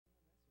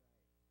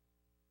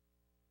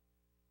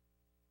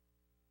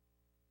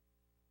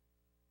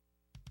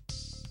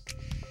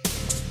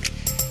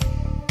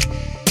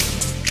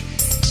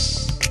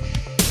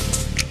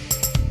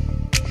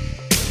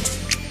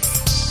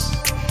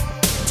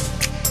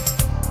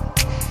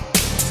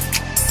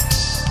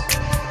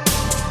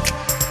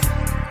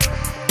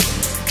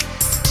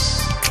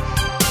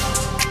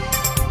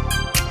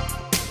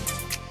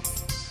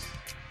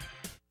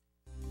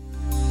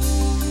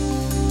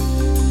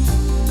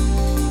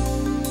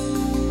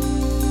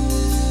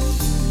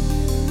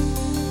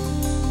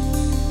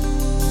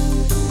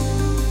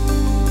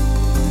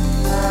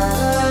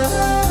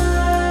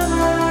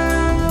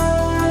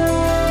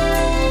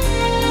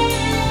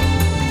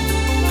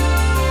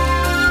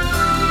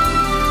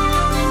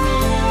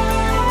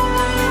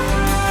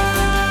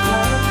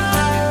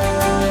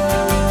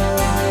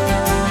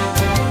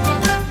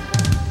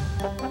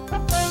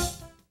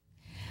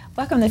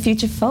welcome to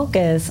Future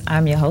Focus.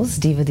 I'm your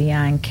host, Diva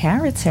Dionne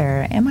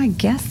Character, and my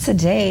guest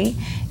today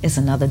is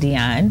another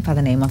Dionne by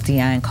the name of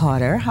Dionne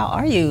Carter. How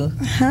are you?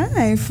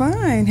 Hi,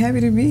 fine.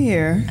 Happy to be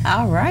here.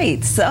 All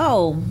right.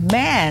 So,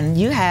 man,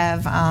 you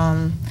have,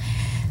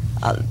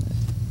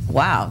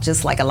 wow,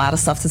 just like a lot of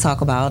stuff to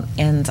talk about.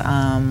 And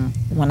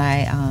when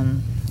I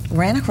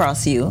ran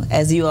across you,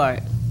 as you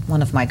are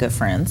one of my good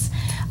friends,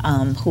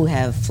 who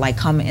have like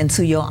come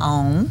into your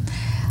own,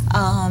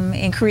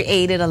 and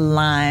created a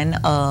line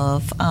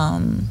of,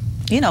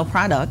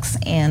 products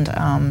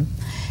and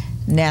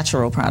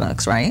natural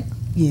products, right?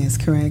 Yes,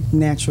 correct.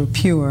 Natural,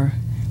 pure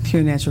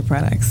natural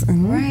products.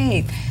 Mm-hmm.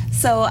 Right.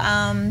 So,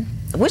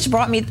 which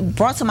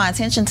brought to my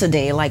attention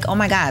today, like, oh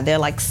my God, there are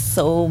like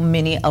so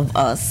many of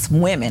us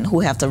women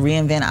who have to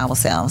reinvent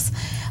ourselves,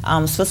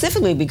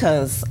 specifically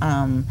because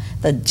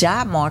the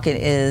job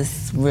market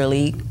is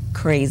really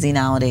crazy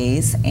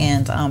nowadays,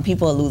 and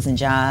people are losing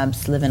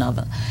jobs, living off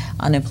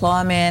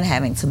unemployment,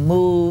 having to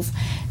move,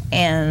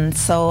 and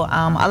so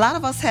a lot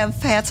of us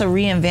have had to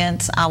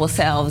reinvent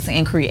ourselves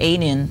in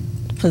creating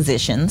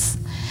positions,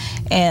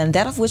 and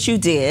that of which you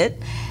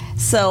did.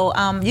 So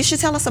you should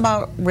tell us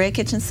about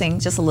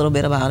RedsKitchenSink, just a little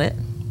bit about it.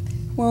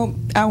 Well,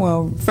 I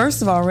will.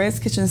 First of all,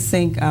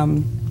 RedsKitchenSink,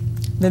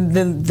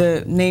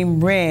 the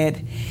name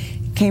Red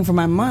came from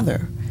my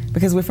mother,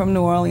 because we're from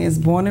New Orleans,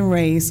 born and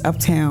raised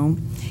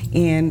uptown,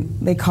 and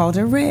they called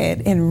her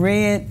Red, and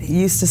Red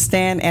used to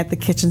stand at the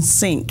kitchen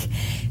sink.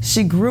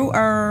 She grew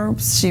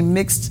herbs, she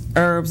mixed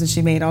herbs, and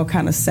she made all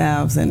kind of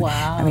salves. And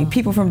wow. I mean,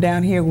 people from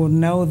down here will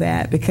know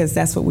that because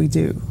that's what we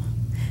do.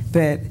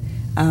 But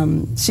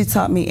she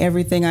taught me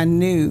everything I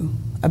knew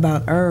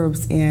about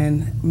herbs,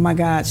 and my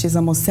God, she's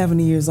almost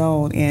 70 years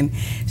old, and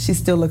she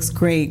still looks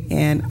great,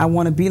 and I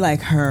want to be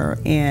like her,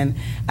 and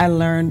I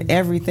learned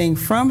everything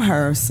from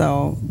her,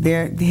 so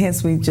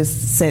hence we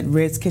just said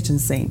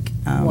RedsKitchenSink.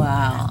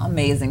 Wow,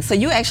 amazing. So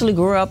you actually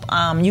grew up,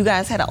 you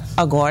guys had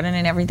a garden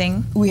and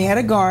everything? We had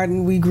a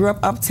garden. We grew up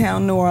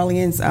uptown New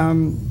Orleans,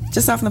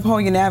 just off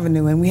Napoleon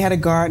Avenue, and we had a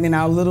garden in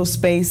our little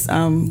space,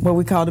 what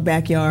we call the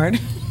backyard.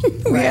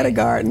 We had a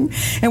garden,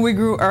 and we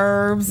grew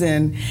herbs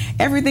and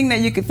everything that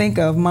you could think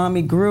of.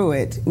 Mommy grew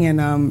it,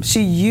 and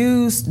she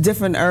used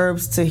different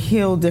herbs to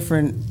heal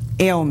different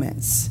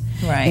ailments.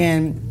 Right.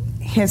 And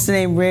hence the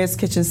name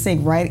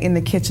RedsKitchenSink. Right in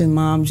the kitchen,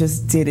 Mom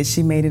just did it.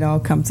 She made it all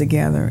come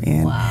together,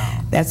 and wow.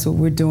 That's what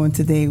we're doing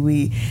today.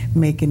 We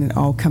making it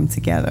all come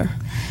together.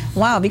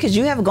 Wow, because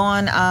you have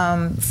gone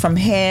from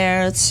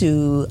hair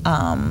to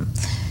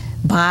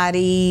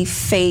body,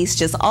 face,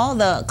 just all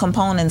the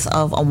components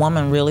of a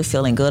woman really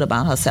feeling good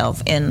about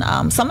herself, and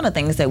some of the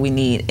things that we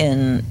need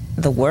in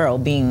the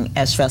world being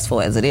as stressful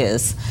as it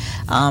is,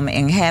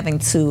 and having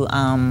to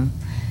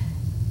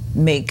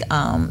make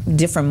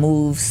different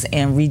moves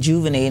and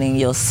rejuvenating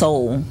your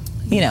soul,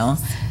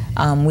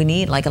 we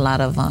need like a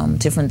lot of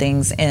different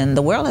things, and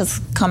the world has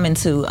come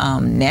into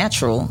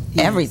natural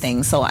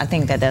everything, so I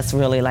think that that's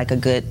really like a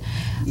good,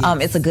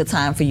 it's a good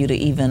time for you to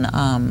even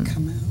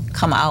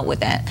come out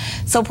with that.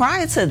 So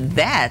prior to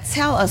that,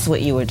 tell us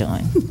what you were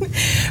doing.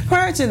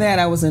 Prior to that,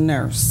 I was a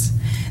nurse.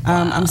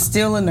 Wow. I'm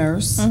still a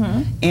nurse,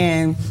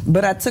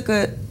 but I took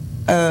a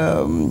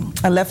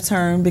left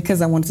turn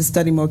because I wanted to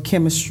study more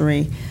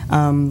chemistry,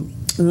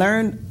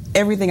 learn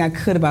everything I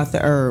could about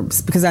the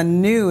herbs, because I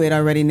knew it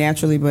already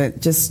naturally,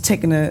 but just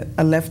taking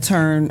a left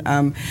turn,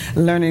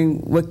 learning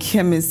what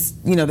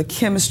the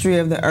chemistry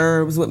of the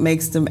herbs, what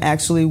makes them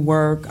actually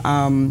work,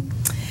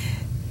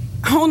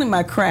 honing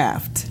my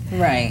craft.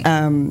 Right.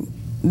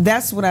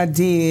 That's what I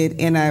did,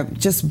 and I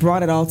just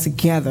brought it all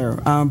together.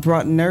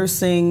 Brought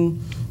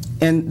nursing,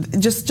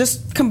 and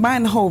just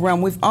combined the whole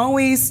realm. We've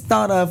always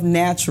thought of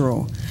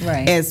natural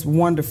as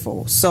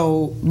wonderful.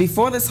 So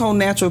before this whole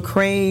natural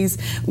craze,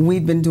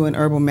 we've been doing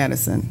herbal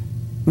medicine,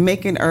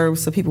 making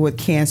herbs for people with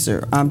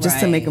cancer, just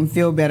to make them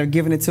feel better,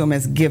 giving it to them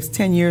as gifts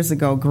 10 years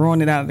ago,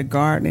 growing it out of the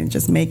garden and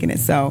just making it.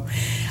 So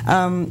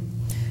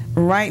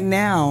right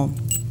now,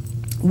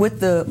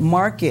 with the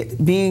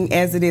market being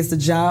as it is, the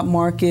job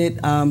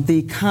market, the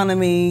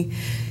economy,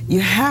 you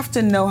have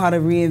to know how to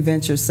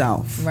reinvent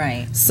yourself.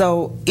 Right.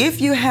 So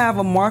if you have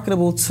a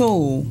marketable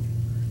tool,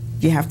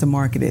 you have to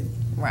market it.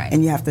 Right.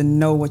 And you have to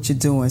know what you're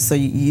doing. So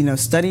you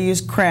study your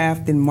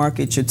craft and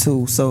market your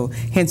tool. So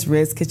hence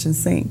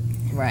RedsKitchenSink.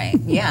 Right.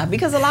 Yeah,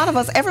 because a lot of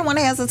us, everyone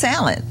has a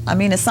talent. I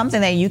mean, it's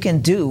something that you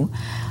can do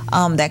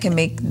that can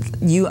make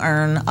you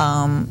earn,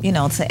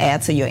 to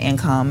add to your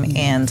income.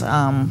 And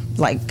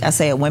like I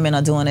said, women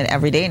are doing it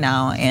every day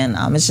now,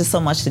 and it's just so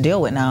much to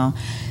deal with now.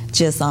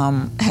 Just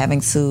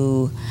having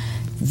to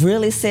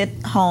really sit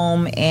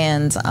home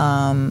and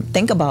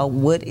think about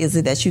what is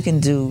it that you can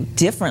do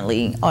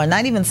differently, or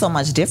not even so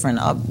much different,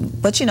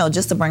 but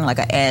just to bring like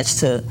an edge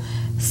to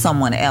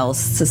someone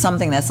else, to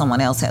something that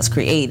someone else has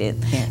created,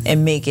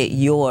 and make it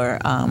your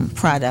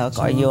product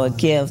or your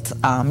gift,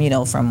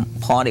 from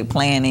party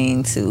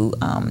planning to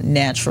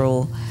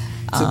natural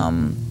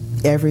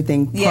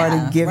everything.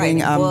 Party giving,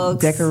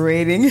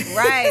 decorating.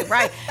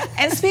 Right.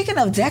 And speaking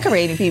of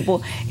decorating,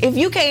 people, if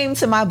you came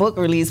to my book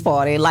release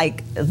party,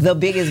 like the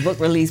biggest book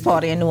release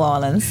party in New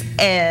Orleans,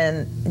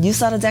 and you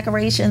saw the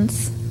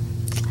decorations,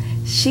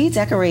 she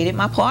decorated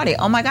my party.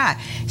 Oh my God.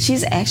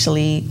 She's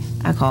actually,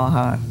 I call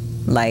her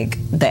like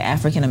the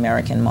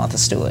African-American Martha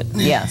Stewart.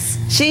 Yes.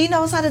 She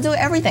knows how to do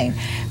everything.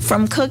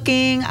 From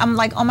cooking, I'm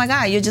like, oh my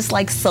God, you're just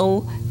like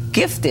so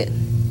gifted.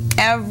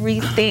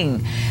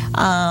 Everything.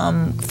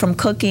 From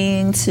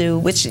cooking to,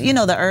 which, you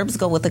know, the herbs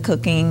go with the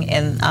cooking.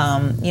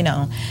 And, you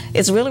know,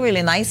 it's really,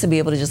 really nice to be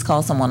able to just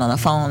call someone on the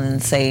phone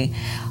and say,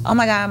 oh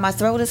my God, my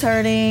throat is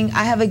hurting.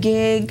 I have a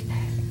gig.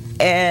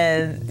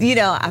 And, you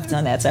know, I've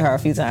done that to her a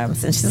few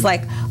times. And she's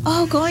like,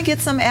 oh, go and get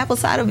some apple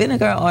cider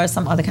vinegar or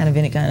some other kind of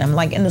vinegar. And I'm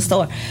like, in the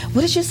store,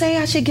 what did you say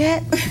I should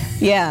get?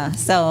 Yeah,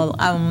 so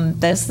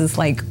this is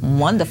like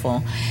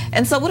wonderful.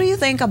 And so what do you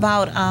think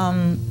about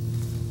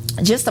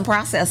just the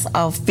process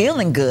of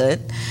feeling good,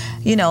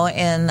 you know,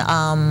 and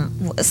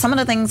some of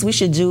the things we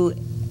should do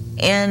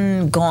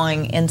in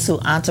going into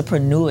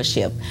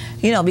entrepreneurship,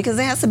 you know, because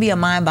it has to be a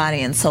mind,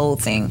 body, and soul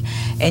thing.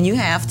 And you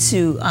have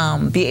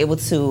to be able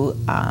to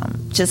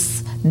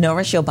just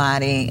nourish your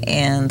body.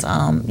 And,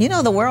 you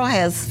know, the world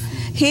has,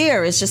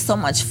 here is just so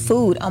much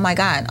food. Oh my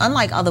God.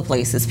 Unlike other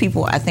places,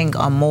 people, I think,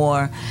 are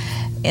more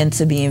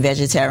into being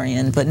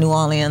vegetarian. But New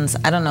Orleans,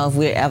 I don't know if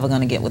we're ever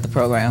going to get with the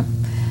program.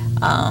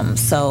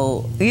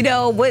 So, you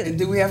know, what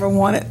do we ever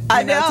want it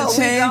I know, to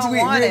change? We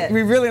don't want it.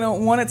 We really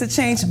don't want it to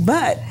change.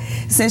 But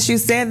since you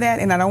said that,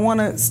 and I don't want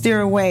to steer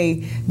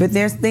away, but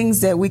there's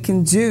things that we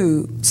can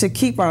do to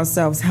keep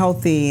ourselves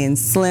healthy and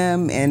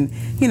slim and,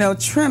 you know,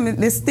 trim.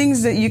 There's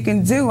things that you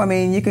can do. I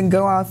mean, you can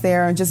go out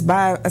there and just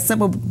buy a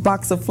simple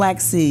box of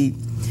flaxseed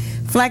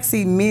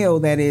meal,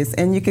 that is,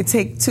 and you could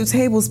take 2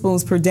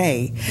 tablespoons per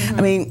day. Mm-hmm.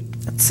 I mean,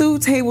 2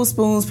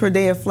 tablespoons per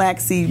day of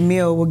flaxseed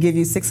meal will give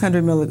you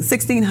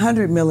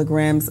 1,600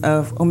 milligrams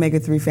of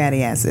omega-3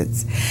 fatty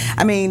acids.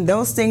 I mean,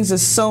 those things are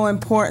so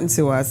important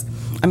to us.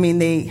 I mean,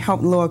 they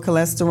help lower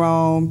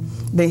cholesterol.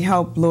 They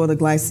help lower the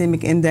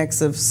glycemic index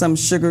of some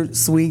sugar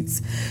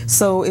sweets.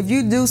 So if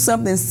you do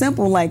something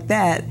simple like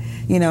that,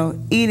 you know,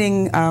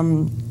 eating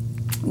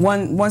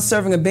one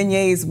serving of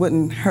beignets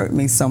wouldn't hurt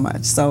me so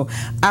much. So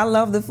I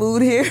love the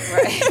food here.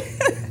 Right.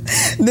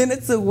 Then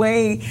it's a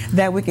way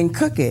that we can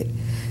cook it.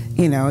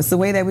 You know, it's the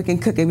way that we can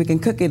cook it. We can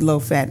cook it low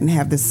fat and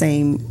have the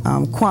same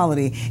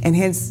quality. And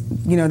hence,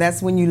 you know,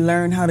 that's when you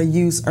learn how to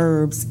use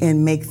herbs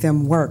and make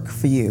them work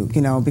for you,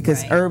 you know,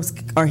 because herbs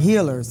are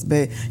healers,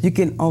 but you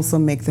can also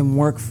make them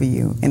work for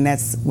you. And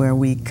that's where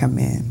we come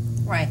in.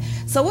 Right.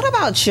 So what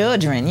about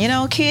children? You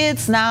know,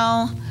 kids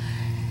now,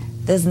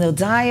 there's no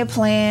diet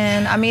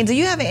plan. I mean, do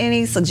you have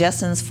any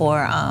suggestions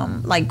for,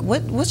 like,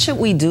 what should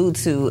we do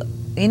to,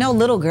 you know,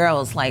 little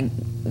girls, like,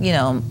 you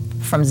know,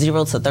 from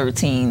 0 to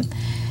 13?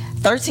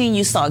 13,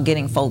 you start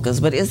getting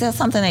focused, but is there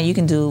something that you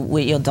can do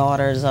with your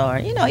daughters or,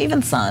 you know,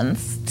 even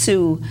sons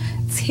to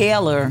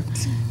tailor,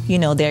 you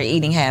know, their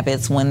eating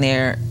habits when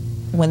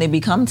they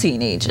become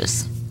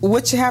teenagers?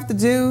 What you have to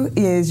do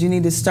is you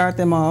need to start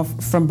them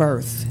off from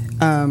birth.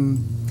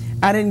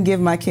 I didn't give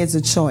my kids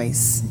a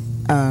choice.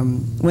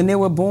 When they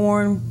were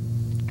born,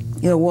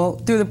 you know, well,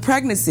 throughout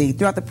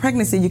the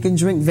pregnancy, you can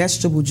drink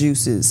vegetable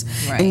juices,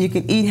 and you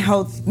can eat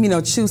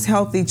choose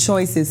healthy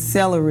choices: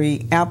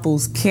 celery,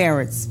 apples,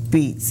 carrots,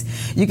 beets.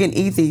 You can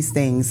eat these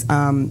things.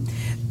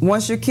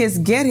 Once your kids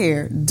get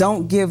here,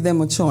 don't give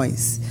them a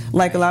choice.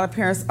 Like a lot of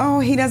parents, oh,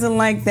 he doesn't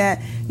like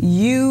that.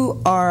 You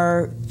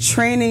are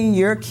training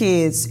your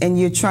kids and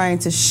you're trying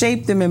to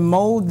shape them and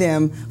mold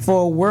them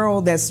for a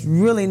world that's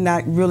really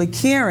not really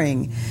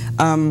caring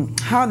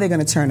how they're going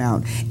to turn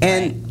out.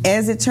 And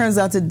as it turns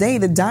out today,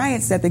 the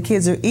diets that the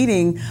kids are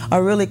eating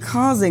are really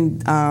causing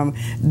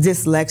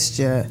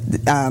dyslexia,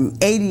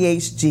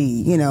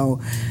 ADHD, you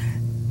know.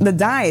 The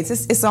diets,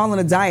 it's all in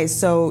the diet.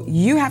 So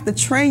you have to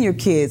train your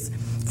kids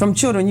from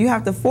children. You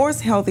have to force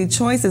healthy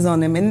choices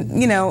on them,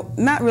 and, you know,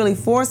 not really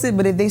force it,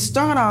 but if they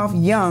start off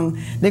young,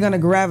 they're going to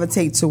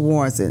gravitate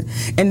towards it.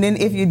 And then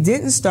if you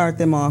didn't start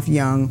them off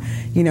young,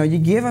 you know, you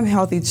give them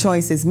healthy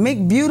choices,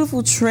 make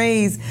beautiful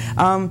trays.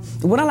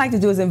 What I like to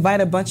do is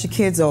invite a bunch of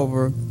kids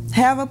over,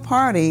 have a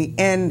party,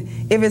 and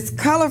if it's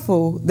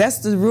colorful, that's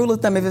the rule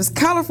of thumb. If it's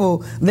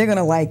colorful, they're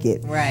gonna like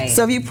it. Right.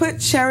 So if you put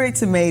cherry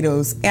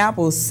tomatoes,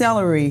 apples,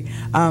 celery,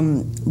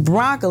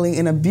 broccoli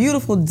in a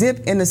beautiful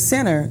dip in the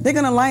center, they're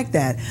gonna like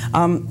that.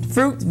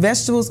 Fruit,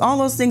 vegetables, all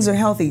those things are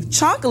healthy.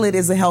 Chocolate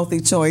is a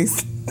healthy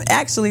choice.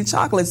 Actually,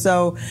 chocolate.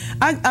 So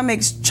I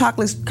make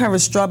chocolate covered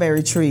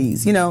strawberry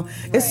trees. You know,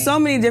 there's so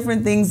many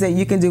different things that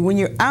you can do when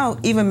you're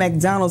out. Even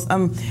McDonald's.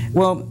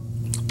 Well,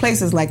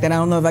 places like that. I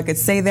don't know if I could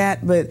say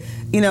that, but,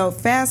 you know,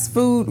 fast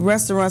food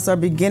restaurants are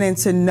beginning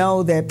to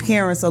know that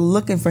parents are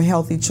looking for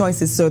healthy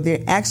choices, so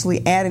they're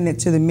actually adding it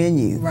to the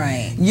menu.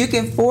 Right. You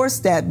can force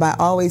that by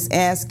always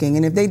asking,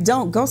 and if they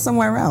don't, go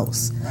somewhere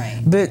else.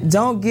 Right. But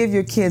don't give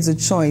your kids a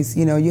choice.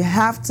 You know, you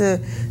have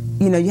to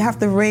you have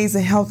to raise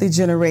a healthy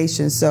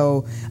generation.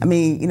 So, I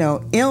mean,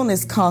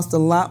 illness costs a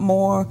lot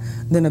more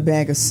than a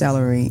bag of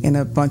celery and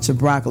a bunch of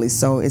broccoli.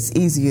 So it's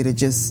easier to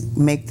just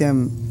make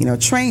them,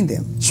 train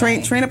them.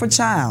 Train up a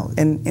child,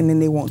 and then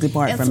they won't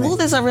depart from it.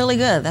 Smoothies are really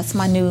good. That's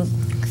my new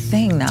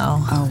thing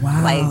now. Oh,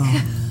 wow.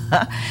 Like,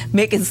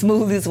 making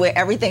smoothies with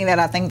everything that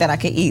I think that I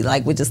could eat,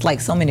 like with just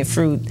like so many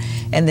fruit,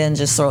 and then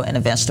just throw in a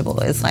vegetable.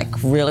 It's like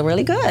really,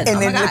 really good.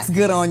 And it looks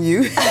good on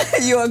you.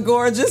 You are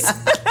gorgeous.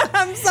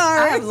 I'm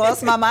sorry. I have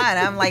lost my mind.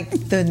 I'm like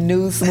the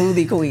new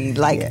smoothie queen.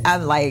 Like,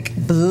 I'm like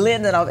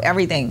blending up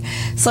everything.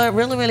 So it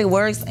really, really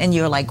works, and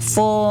you're like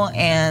full,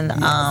 and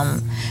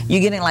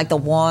you're getting like the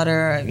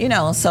water,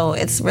 so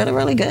it's really,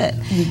 really good.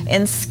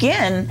 And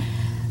skin,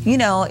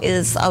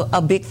 is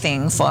a big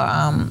thing for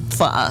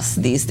us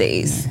these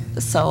days.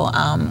 So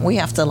we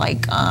have to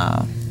like,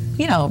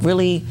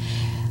 really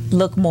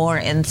look more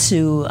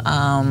into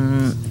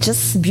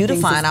just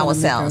beautifying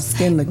ourselves.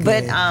 Skin look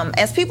but good.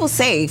 As people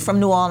say from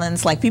New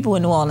Orleans, like people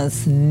in New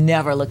Orleans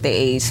never look their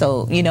age.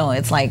 So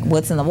it's like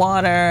what's in the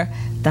water,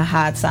 the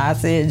hot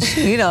sausage,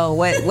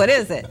 what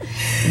is it?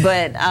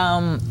 But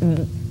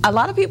a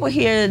lot of people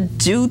here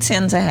do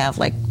tend to have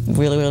like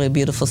really, really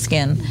beautiful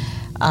skin.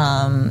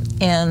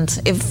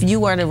 And if you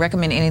were to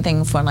recommend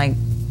anything for like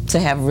to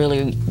have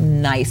really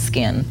nice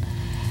skin,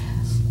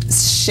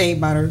 shea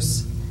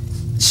butters,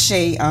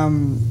 shea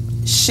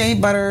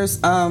butters,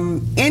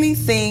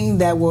 anything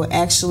that will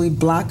actually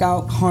block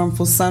out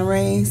harmful sun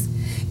rays.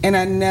 And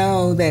I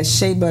know that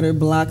shea butter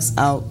blocks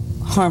out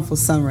harmful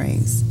sun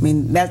rays. I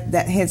mean that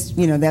has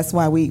that's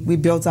why we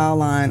built our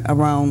line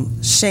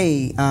around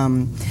shea.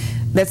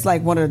 That's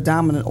like one of the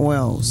dominant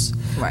oils.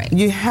 Right.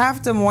 You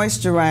have to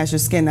moisturize your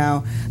skin.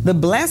 Now, the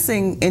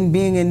blessing in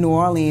being in New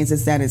Orleans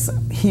is that it's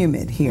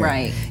humid here.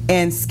 Right.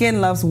 And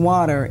skin loves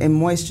water and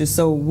moisture.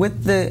 So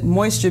with the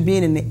moisture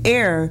being in the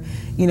air,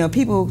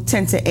 people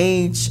tend to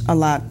age a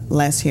lot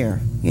less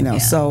here.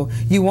 So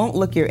you won't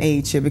look your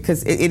age here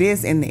because it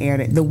is in the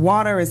air. The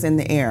water is in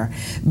the air.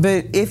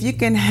 But if you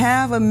can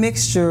have a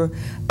mixture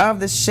of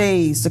the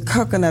shades, the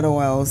coconut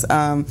oils,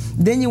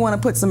 then you want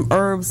to put some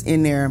herbs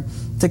in there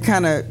to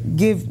kind of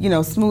give,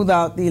 smooth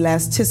out the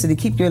elasticity,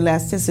 keep your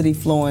elasticity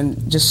flowing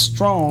just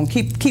strong,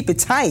 keep it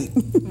tight.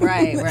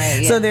 Right.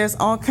 Yeah. So there's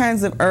all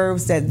kinds of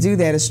herbs that do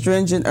that,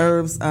 astringent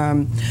herbs,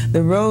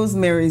 the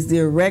rosemaries, the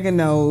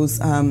oreganos,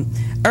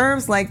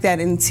 herbs like that,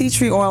 and tea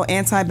tree oil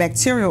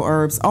antibacterial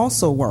herbs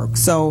also work.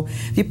 So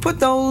if you put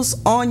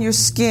those on your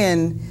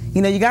skin,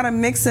 you got to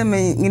mix them,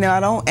 and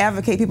I don't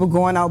advocate people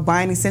going out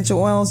buying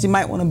essential oils. You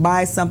might want to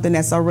buy something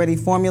that's already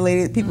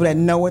formulated, people that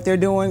know what they're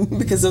doing,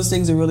 because those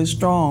things are really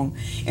strong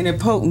and they're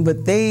potent,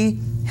 but they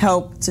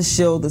help to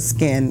shield the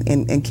skin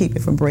and keep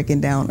it from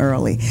breaking down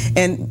early.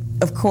 And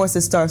of course,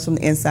 it starts from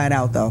the inside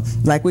out, though.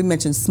 Like we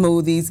mentioned,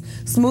 smoothies.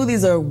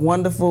 Smoothies are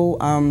wonderful.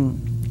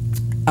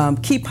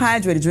 Keep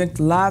hydrated. Drink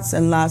lots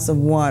and lots of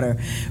water.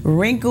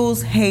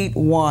 Wrinkles hate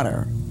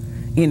water.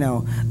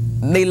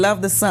 They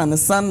love the sun. The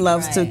sun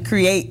loves to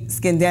create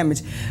skin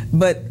damage.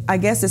 But I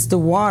guess it's the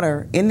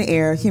water in the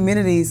air.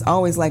 Humidity is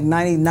always like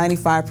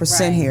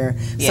 90-95% here.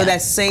 Yeah. So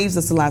that saves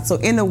us a lot. So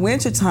in the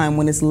wintertime,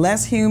 when it's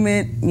less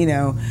humid,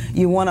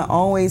 you want to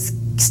always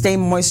stay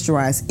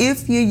moisturized.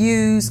 If you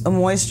use a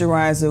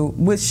moisturizer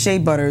with shea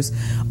butters,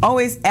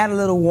 always add a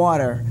little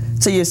water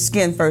to your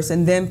skin first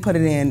and then put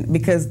it in,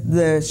 because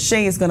the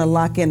shea is going to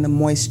lock in the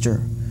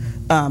moisture.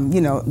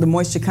 The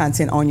moisture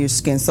content on your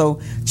skin.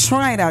 So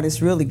try it out. It's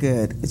really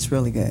good. It's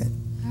really good.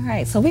 All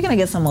right, so we're going to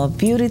get some more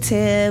beauty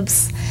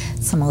tips,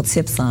 some more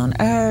tips on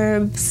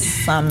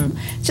herbs,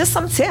 just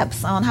some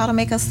tips on how to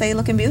make us stay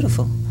looking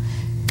beautiful.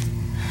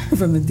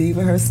 From the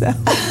diva herself.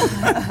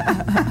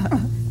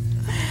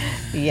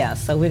 Yeah,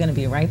 so we're going to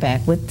be right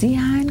back with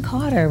Dionne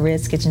Carter,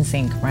 Red's Kitchen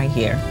Sink, right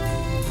here.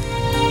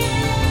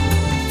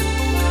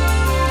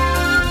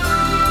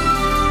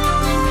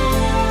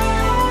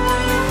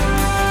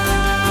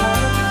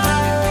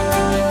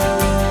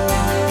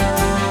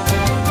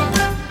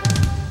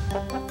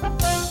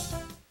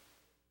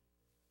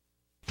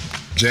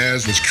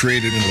 Jazz was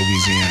created in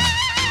Louisiana.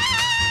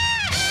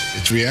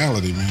 It's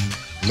reality, man.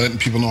 Letting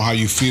people know how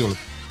you feel.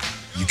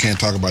 You can't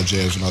talk about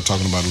jazz without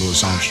talking about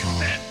Louis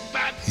Armstrong.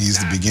 He's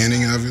the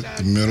beginning of it,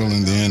 the middle,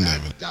 and the end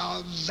of it.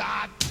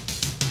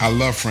 I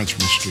love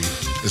Frenchman Street.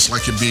 It's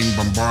like you're being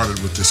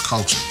bombarded with this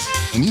culture.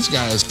 And these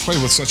guys play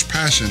with such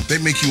passion, they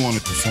make you want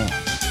to perform.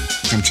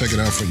 Come check it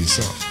out for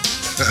yourself.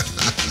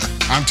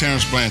 I'm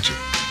Terrence Blanchard,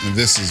 and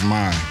this is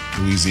my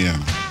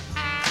Louisiana.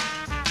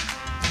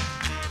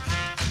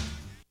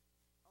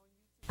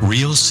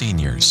 Real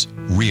seniors,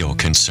 real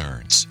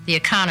concerns. The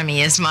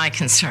economy is my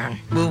concern.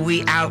 Will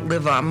we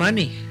outlive our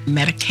money?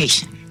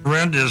 Medication.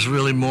 Rent is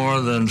really more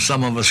than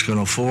some of us can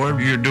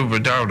afford. You do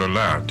without a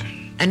lot.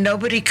 And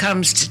nobody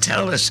comes to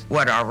tell us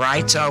what our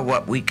rights are,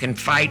 what we can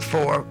fight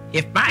for.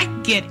 If I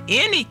get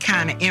any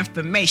kind of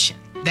information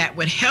that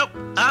would help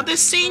other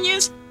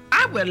seniors,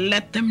 I will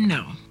let them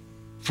know.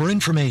 For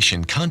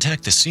information,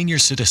 contact the Senior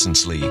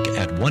Citizens League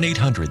at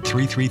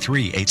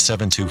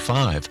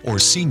 1-800-333-8725 or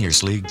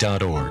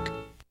seniorsleague.org.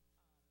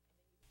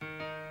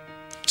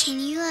 Can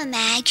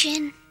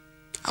imagine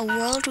a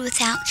world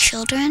without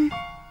children?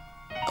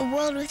 A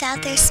world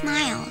without their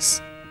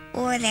smiles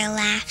or their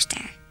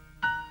laughter.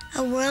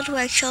 A world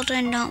where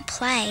children don't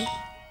play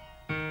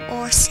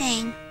or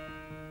sing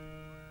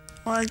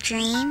or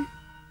dream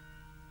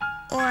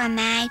or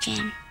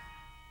imagine.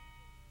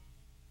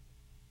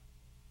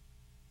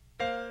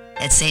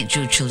 At St.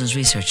 Jude Children's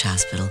Research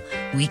Hospital,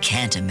 we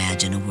can't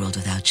imagine a world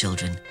without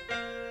children.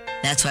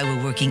 That's why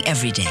we're working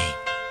every day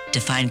to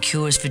find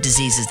cures for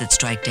diseases that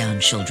strike down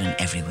children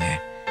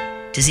everywhere.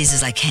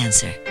 Diseases like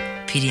cancer,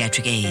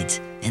 pediatric AIDS,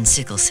 and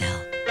sickle cell.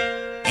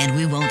 And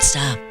we won't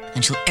stop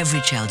until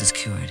every child is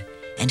cured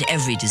and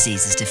every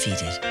disease is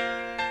defeated.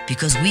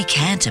 Because we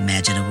can't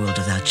imagine a world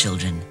without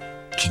children.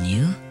 Can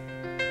you?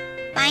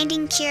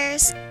 Finding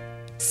cures,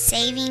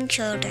 saving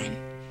children.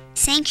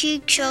 St.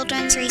 Jude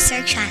Children's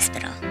Research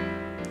Hospital.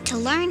 To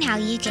learn how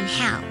you can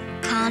help,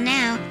 call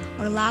now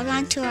or log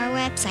on to our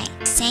website,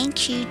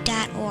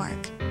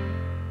 stjude.org.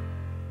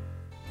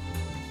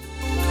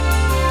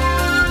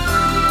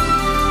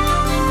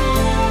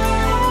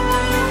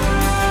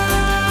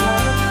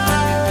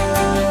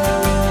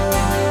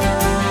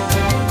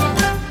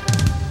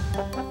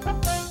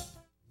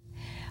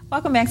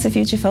 Welcome back to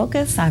Future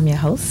Focus. I'm your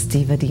host,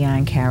 Diva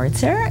Dionne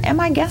Character, and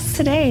my guest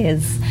today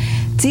is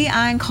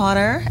Dionne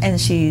Carter, and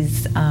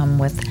she's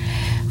with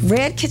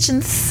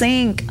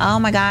RedsKitchenSink. Oh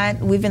my God,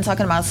 we've been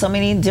talking about so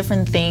many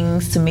different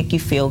things to make you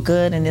feel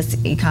good in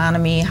this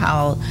economy,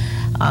 how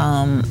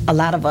a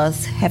lot of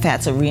us have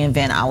had to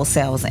reinvent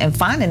ourselves and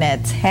finding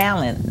that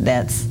talent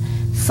that's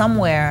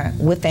somewhere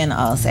within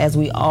us, as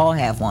we all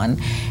have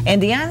one. And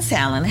Dionne's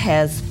talent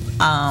has,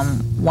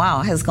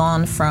 has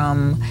gone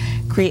from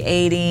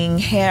creating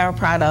hair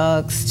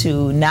products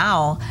to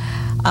now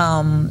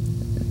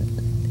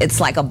it's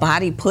like a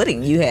body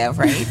pudding you have,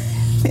 right?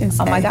 Yes,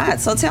 oh my God,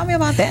 so tell me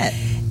about that.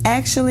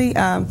 Actually,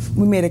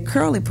 we made a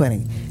curly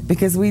pudding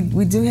because we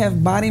do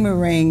have body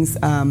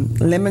meringues,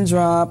 lemon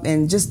drop,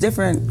 and just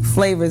different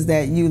flavors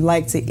that you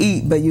like to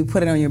eat, but you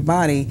put it on your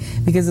body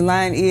because the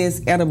line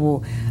is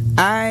edible.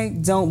 I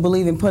don't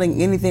believe in putting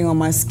anything on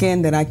my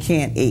skin that I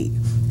can't eat.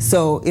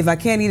 So if I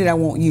can't eat it, I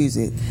won't use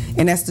it.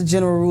 And that's the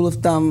general rule of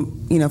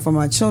thumb, you know, for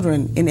my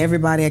children and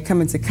everybody I come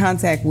into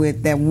contact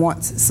with that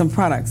wants some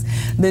products.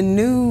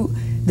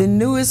 The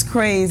newest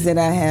craze that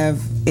I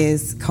have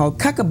is called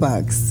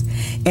cuckabugs.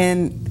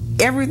 And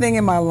everything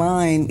in my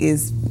line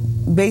is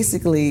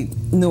basically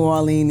New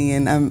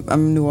Orleanian.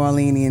 I'm New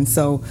Orleanian.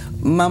 So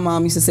my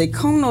mom used to say,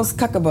 comb those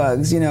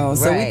cuckabugs, you know.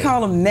 So we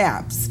call them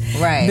naps.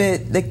 Right.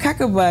 But the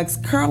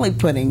cuckabugs curly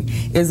pudding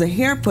is a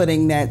hair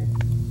pudding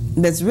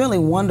that's really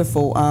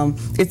wonderful.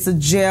 It's a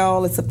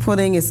gel, it's a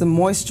pudding, it's a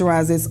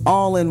moisturizer, it's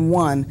all in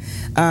one.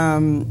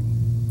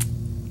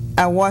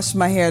 I washed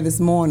my hair this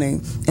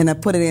morning and I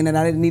put it in, and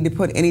I didn't need to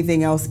put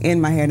anything else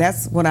in my hair.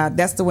 That's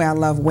the way I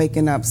love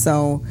waking up.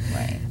 So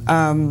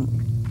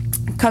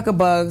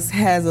cuckabugs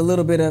has a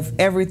little bit of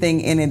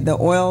everything in it. The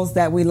oils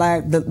that we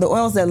like, the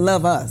oils that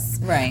love us,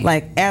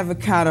 like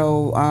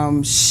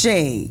avocado,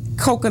 shea,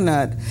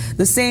 coconut,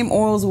 the same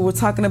oils we were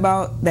talking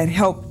about that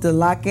help to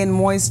lock in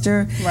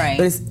moisture, but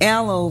it's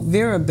aloe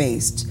vera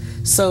based.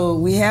 So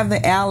we have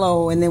the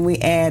aloe, and then we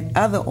add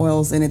other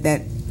oils in it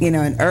that, you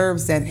know, and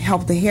herbs that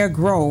help the hair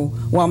grow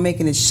while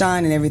making it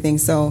shine and everything.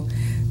 So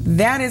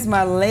that is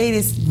my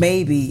latest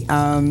baby.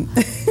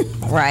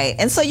 Right.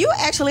 And so you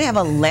actually have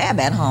a lab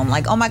at home.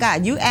 Like, oh my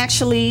God,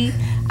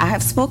 I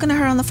have spoken to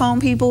her on the phone,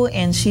 people,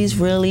 and she's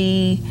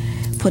really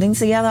putting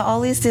together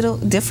all these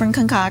different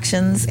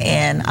concoctions.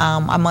 And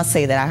I must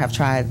say that I have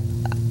tried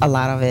a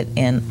lot of it,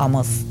 and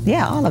almost,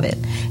 all of it.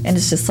 And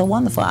it's just so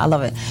wonderful. I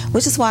love it.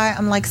 Which is why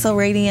I'm like so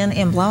radiant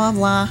and blah,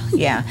 blah, blah.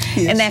 Yeah.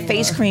 Yes, and that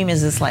face cream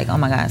is just like, oh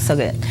my God, so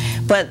good.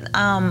 But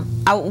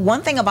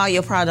one thing about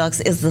your products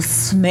is the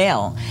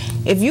smell.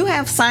 If you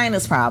have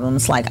sinus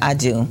problems like I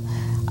do,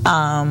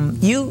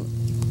 you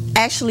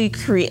actually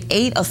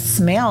create a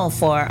smell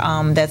for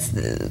that's,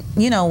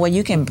 you know, where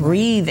you can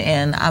breathe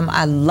in.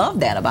 I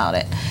love that about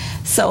it.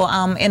 So,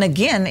 and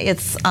again,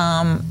 it's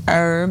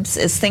herbs.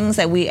 It's things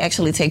that we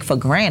actually take for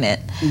granted.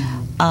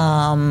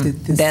 The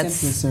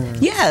simplest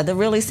herbs. Yeah, the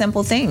really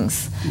simple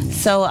things. Yeah.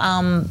 So,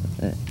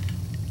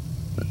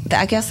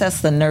 I guess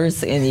that's the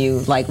nurse in you,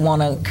 like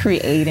want to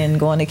create and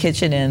go in the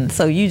kitchen, and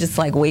so you just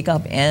like wake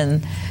up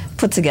and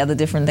put together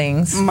different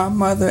things. My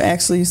mother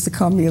actually used to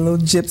call me a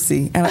little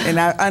gypsy, and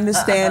I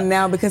understand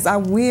now because I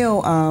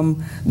will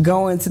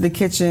go into the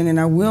kitchen and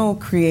I will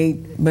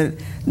create, but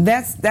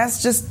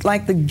that's just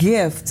like the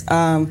gift.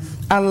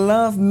 I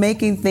love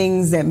making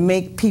things that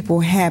make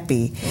people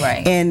happy.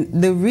 Right.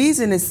 And the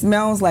reason it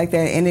smells like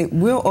that, and it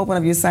will open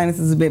up your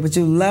sinuses a bit, but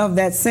you love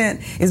that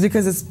scent, is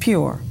because it's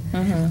pure.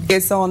 Mm-hmm.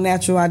 It's all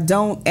natural. I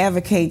don't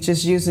advocate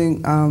just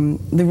using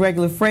the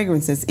regular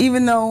fragrances,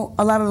 even though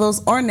a lot of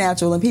those are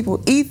natural and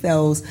people eat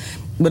those,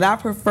 but I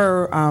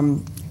prefer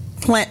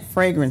plant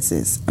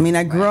fragrances. I mean,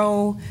 I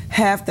grow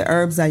half the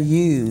herbs I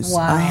use.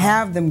 Wow. I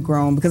have them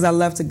grown because I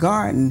love to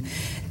garden.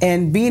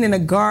 And being in a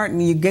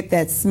garden, you get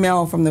that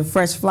smell from the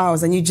fresh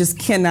flowers, and you just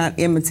cannot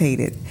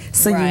imitate it.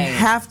 So you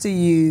have to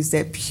use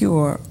that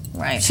pure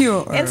Right.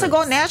 Pure herbs. And to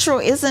go natural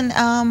isn't,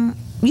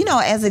 you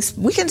know,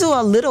 we can do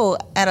a little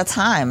at a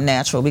time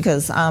natural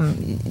because,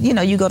 you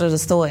know, you go to the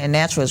store and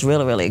natural is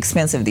really, really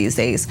expensive these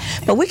days.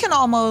 But we can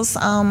almost,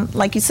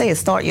 like you say,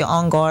 start your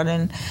own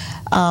garden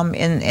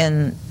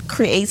and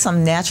create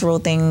some natural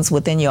things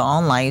within your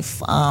own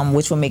life,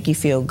 which will make you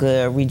feel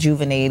good,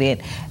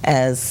 rejuvenated.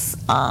 As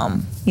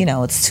you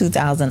know, it's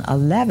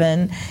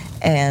 2011,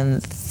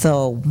 and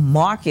the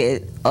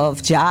market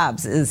of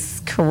jobs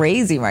is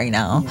crazy right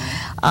now.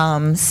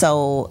 Yeah.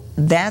 So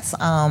that's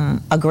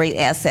a great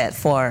asset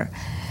for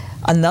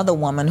another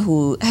woman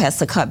who has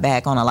to cut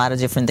back on a lot of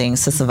different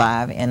things to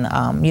survive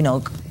and, you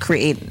know,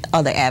 create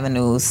other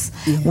avenues.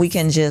 Yes. We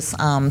can just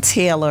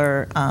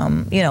tailor,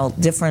 you know,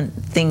 different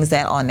things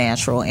that are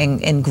natural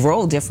and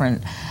grow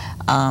different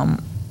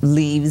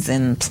leaves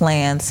and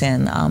plants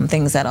and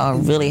things that are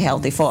really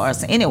healthy for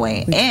us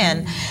anyway.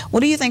 And what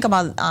do you think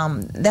about,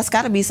 that's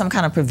got to be some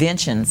kind of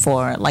prevention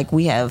for, like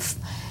we have,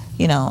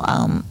 you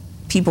know,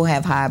 people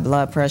have high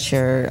blood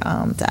pressure,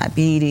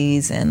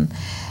 diabetes, and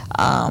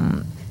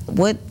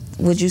what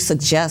would you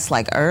suggest,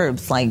 like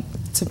herbs, like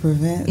to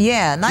prevent?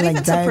 Yeah, not like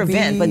even to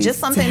prevent, but just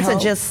something to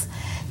just,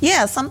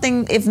 yeah,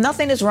 something. If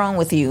nothing is wrong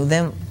with you,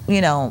 then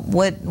you know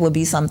what would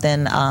be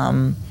something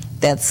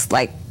that's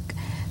like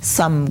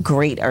some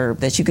great herb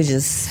that you could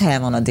just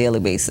have on a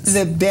daily basis.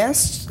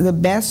 The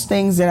best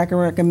things that I can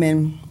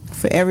recommend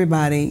for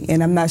everybody,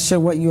 and I'm not sure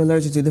what you're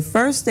allergic to. The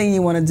first thing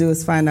you want to do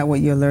is find out what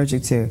you're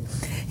allergic to.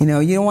 You know,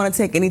 you don't want to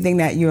take anything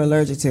that you're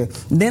allergic to.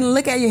 Then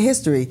look at your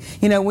history.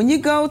 You know, when you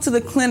go to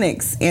the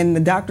clinics and the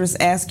doctors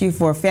ask you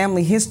for a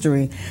family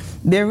history,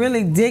 they're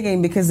really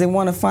digging because they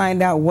want to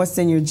find out what's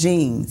in your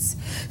genes.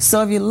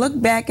 So if you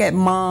look back at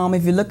mom,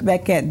 if you look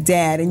back at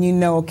dad, and you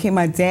know, okay,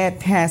 my dad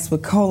passed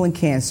with colon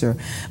cancer,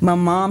 my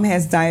mom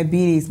has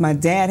diabetes, my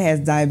dad has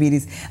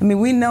diabetes. I mean,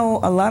 we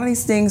know a lot of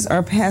these things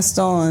are passed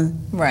on,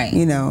 right?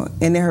 You know,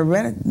 and they're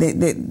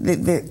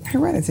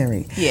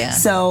hereditary. Yeah.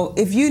 So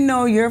if you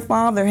know your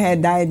father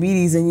had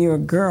diabetes and you're a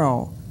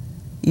girl,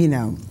 you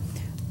know,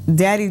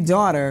 daddy,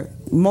 daughter,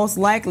 most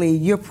likely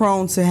you're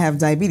prone to have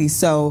diabetes.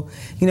 So,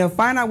 you know,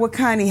 find out what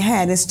kind he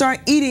had and start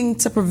eating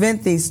to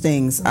prevent these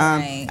things.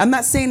 Right. I'm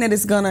not saying that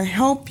it's going to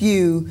help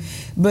you,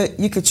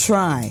 but you could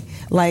try.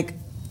 Like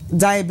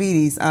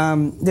diabetes,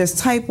 there's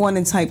type 1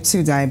 and type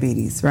 2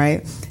 diabetes,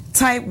 right?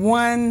 Type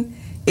 1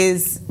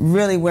 is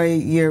really where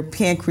your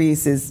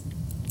pancreas is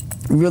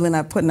really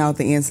not putting out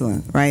the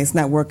insulin, right? It's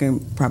not working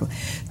properly.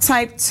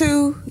 Type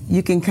 2,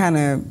 you can kind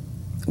of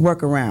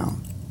work around.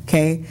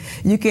 Okay,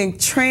 you can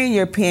train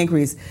your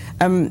pancreas.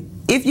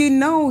 If you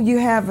know you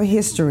have a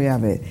history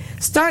of it,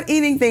 start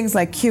eating things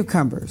like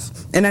cucumbers.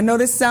 And I know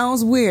this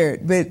sounds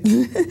weird, but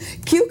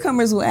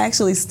cucumbers will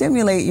actually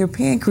stimulate your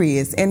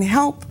pancreas and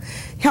help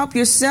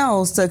your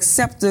cells to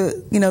accept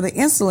the the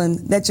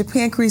insulin that your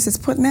pancreas is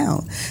putting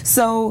out.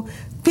 So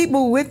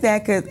people with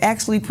that could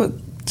actually put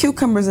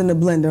cucumbers in the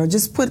blender, or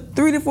just put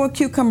 3 to 4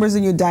 cucumbers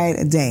in your diet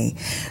a day.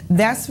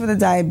 That's for the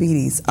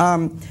diabetes.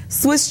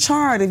 Swiss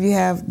chard, if you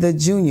have the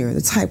junior,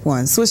 the type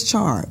 1, Swiss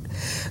chard.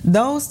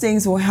 Those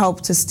things will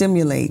help to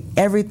stimulate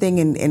everything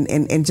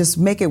and just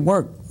make it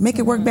work. Make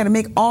it work better.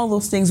 Make all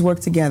those things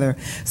work together.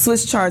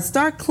 Swiss chard.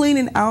 Start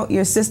cleaning out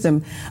your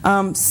system.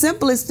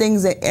 Simplest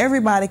things that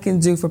everybody can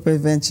do for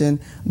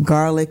prevention: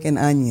 garlic and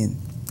onion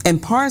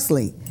and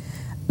parsley.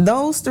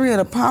 Those 3 are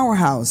the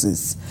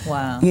powerhouses.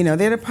 Wow. You know,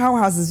 they're the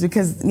powerhouses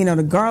because, you know,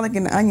 the garlic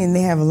and the onion,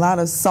 they have a lot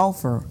of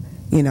sulfur,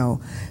 you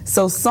know.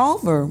 So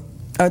sulfur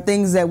are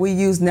things that we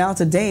use now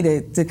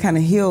today to kind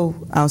of heal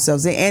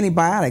ourselves. They're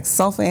antibiotics,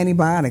 sulfur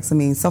antibiotics,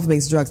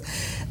 sulfur-based drugs.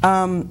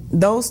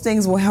 Those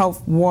things will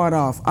help ward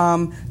off.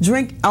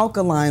 Drink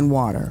alkaline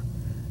water.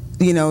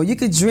 You know, you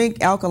could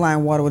drink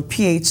alkaline water with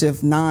pH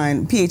of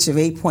 9, pH of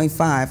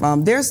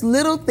 8.5. There's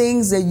little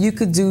things that you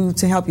could do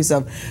to help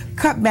yourself.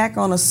 Cut back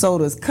on the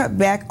sodas, cut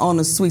back on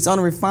the sweets, on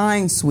the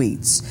refined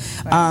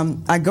sweets. Right.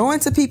 I go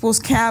into people's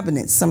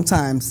cabinets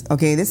sometimes,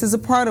 okay, this is a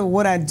part of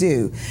what I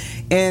do.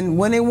 And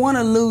when they want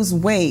to lose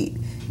weight,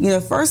 you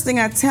know, first thing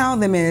I tell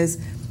them is,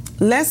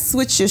 let's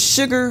switch your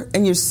sugar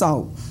and your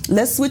salt.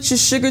 Let's switch your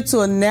sugar to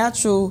a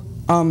natural,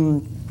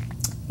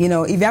 you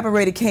know,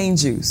 evaporated cane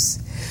juice.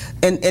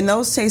 And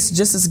those taste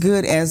just as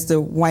good as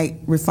the white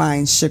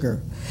refined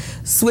sugar.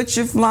 Switch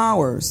your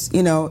flours,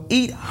 you know,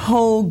 eat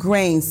whole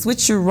grains.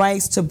 Switch your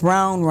rice to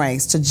brown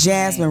rice, to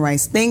jasmine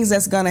rice, things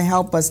that's going to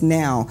help us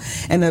now.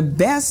 And the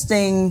best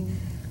thing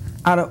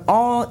out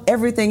of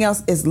everything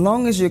else, as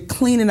long as you're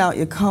cleaning out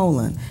your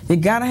colon, you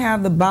got to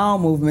have the bowel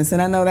movements.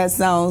 And I know that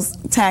sounds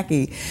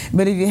tacky,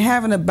 but if you're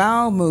having the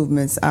bowel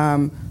movements,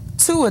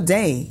 2 a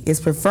day is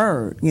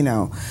preferred, you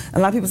know. A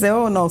lot of people say,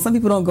 oh no, some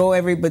people don't go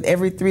every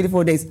 3 to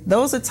 4 days.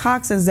 Those are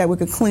toxins that we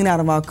could clean out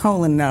of our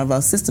colon and out of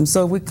our system.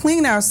 So if we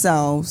clean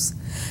ourselves,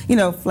 you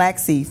know,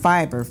 flaxseed,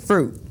 fiber,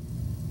 fruit.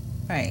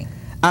 Right.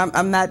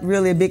 I'm not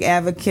really a big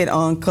advocate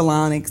on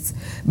colonics,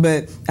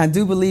 but I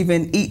do believe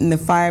in eating the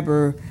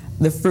fiber,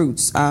 the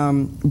fruits.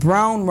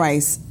 Brown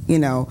rice, you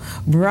know,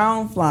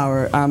 brown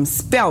flour,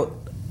 spelt.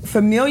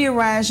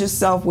 Familiarize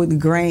yourself with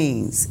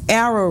grains,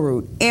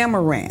 arrowroot,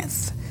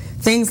 amaranth.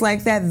 things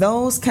like that.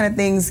 Those kind of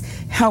things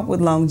help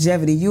with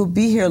longevity. You'll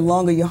be here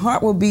longer. Your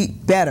heart will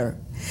beat better.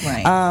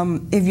 Right.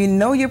 If you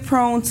know you're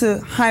prone to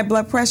high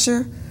blood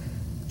pressure,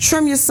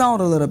 trim your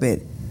salt a little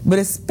bit, but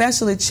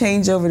especially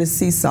change over to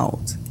sea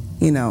salt.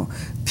 You know,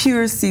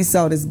 pure sea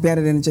salt is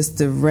better than just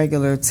the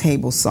regular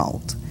table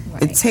salt.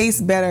 Right. It tastes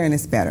better and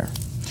it's better.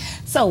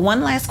 So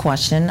one last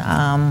question,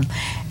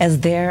 as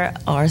there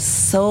are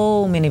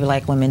so many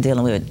black women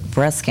dealing with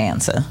breast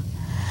cancer,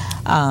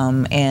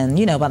 and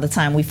you know, by the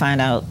time we find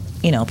out,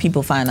 you know,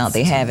 people find out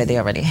they have it, they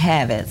already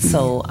have it.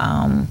 So,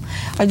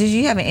 or did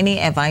you have any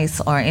advice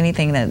or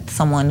anything that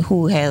someone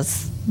who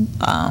has,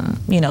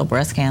 you know,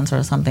 breast cancer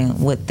or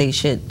something, what they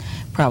should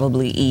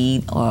probably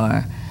eat,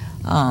 or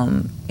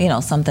you know,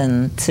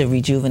 something to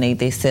rejuvenate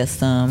their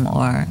system,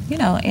 or you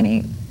know,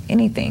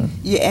 anything?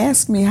 You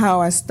asked me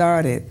how I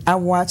started. I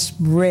watched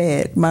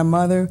Red, my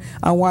mother.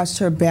 I watched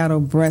her battle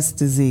breast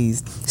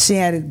disease. She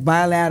had it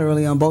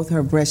bilaterally on both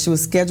her breasts. She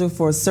was scheduled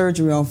for a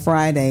surgery on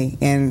Friday,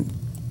 and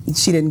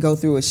she didn't go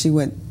through it. She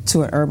went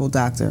to an herbal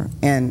doctor,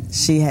 and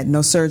she had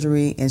no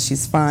surgery, and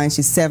she's fine.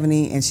 She's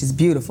 70, and she's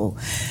beautiful.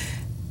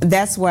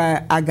 That's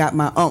why I got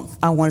my oomph.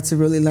 I wanted to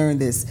really learn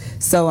this.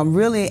 So I'm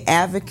really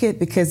advocate,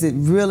 because it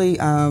really,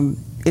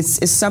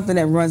 it's something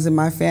that runs in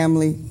my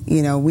family.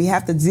 You know, we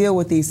have to deal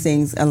with these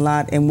things a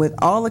lot, and with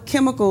all the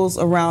chemicals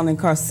around and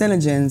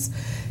carcinogens,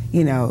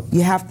 you know,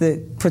 you have to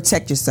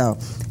protect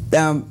yourself.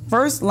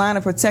 First line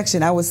of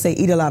protection, I would say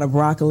eat a lot of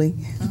broccoli.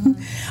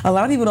 A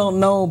lot of people don't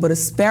know, but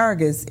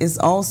asparagus is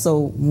also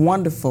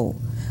wonderful.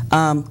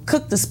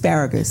 Cooked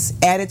asparagus,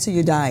 add it to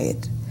your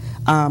diet.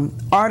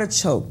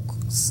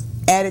 Artichokes,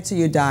 add it to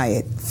your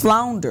diet.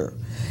 Flounder,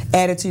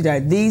 add it to your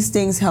diet. These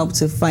things help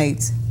to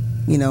fight,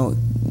 you know,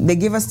 they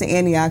give us the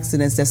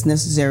antioxidants that's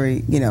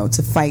necessary, you know,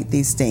 to fight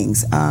these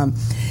things.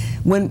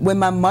 When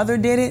my mother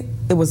did it,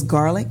 it was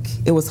garlic,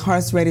 it was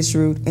horseradish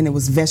root, and it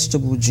was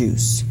vegetable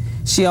juice.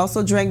 She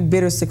also drank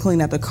bitters to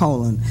clean out the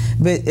colon.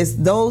 But it's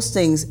those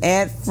things.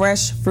 Add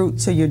fresh fruit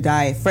to your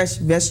diet, fresh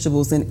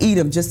vegetables, and eat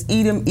them. Just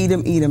eat them, eat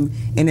them, eat them,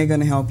 and they're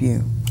going to help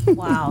you.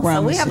 Wow.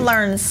 So we have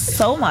learned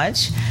so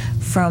much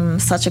from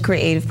such a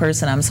creative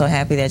person. I'm so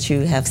happy that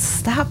you have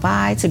stopped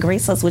by to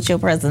grace us with your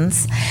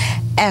presence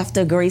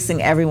after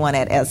gracing everyone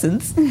at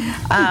Essence.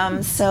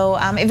 So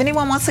if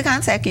anyone wants to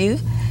contact you,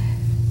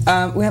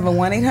 we have a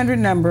 1-800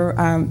 number,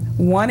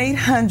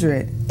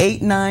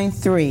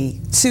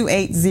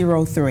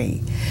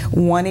 1-800-893-2803.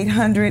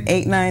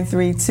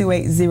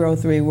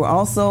 1-800-893-2803. We're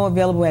also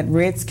available at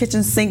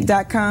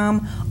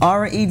RedsKitchenSink.com,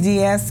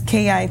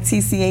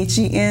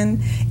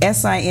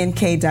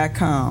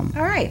 RedsKitchenSink.com.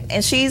 All right,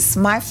 and she's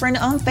my friend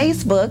on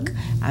Facebook.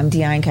 I'm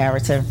Dionne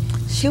Character.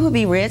 She will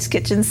be Red's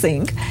Kitchen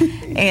Sink.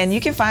 And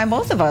you can find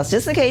both of us,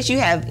 just in case you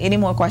have any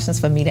more questions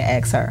for me to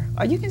ask her.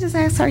 Or you can just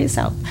ask her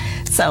yourself.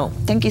 So,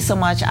 thank you so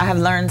much. I have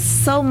learned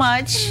so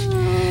much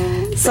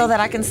so that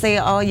I can stay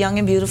all young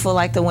and beautiful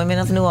like the women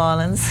of New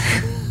Orleans.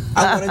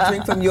 I want to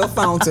drink from your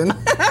fountain.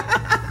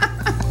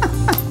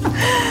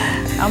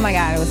 Oh my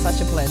God, it was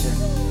such a pleasure.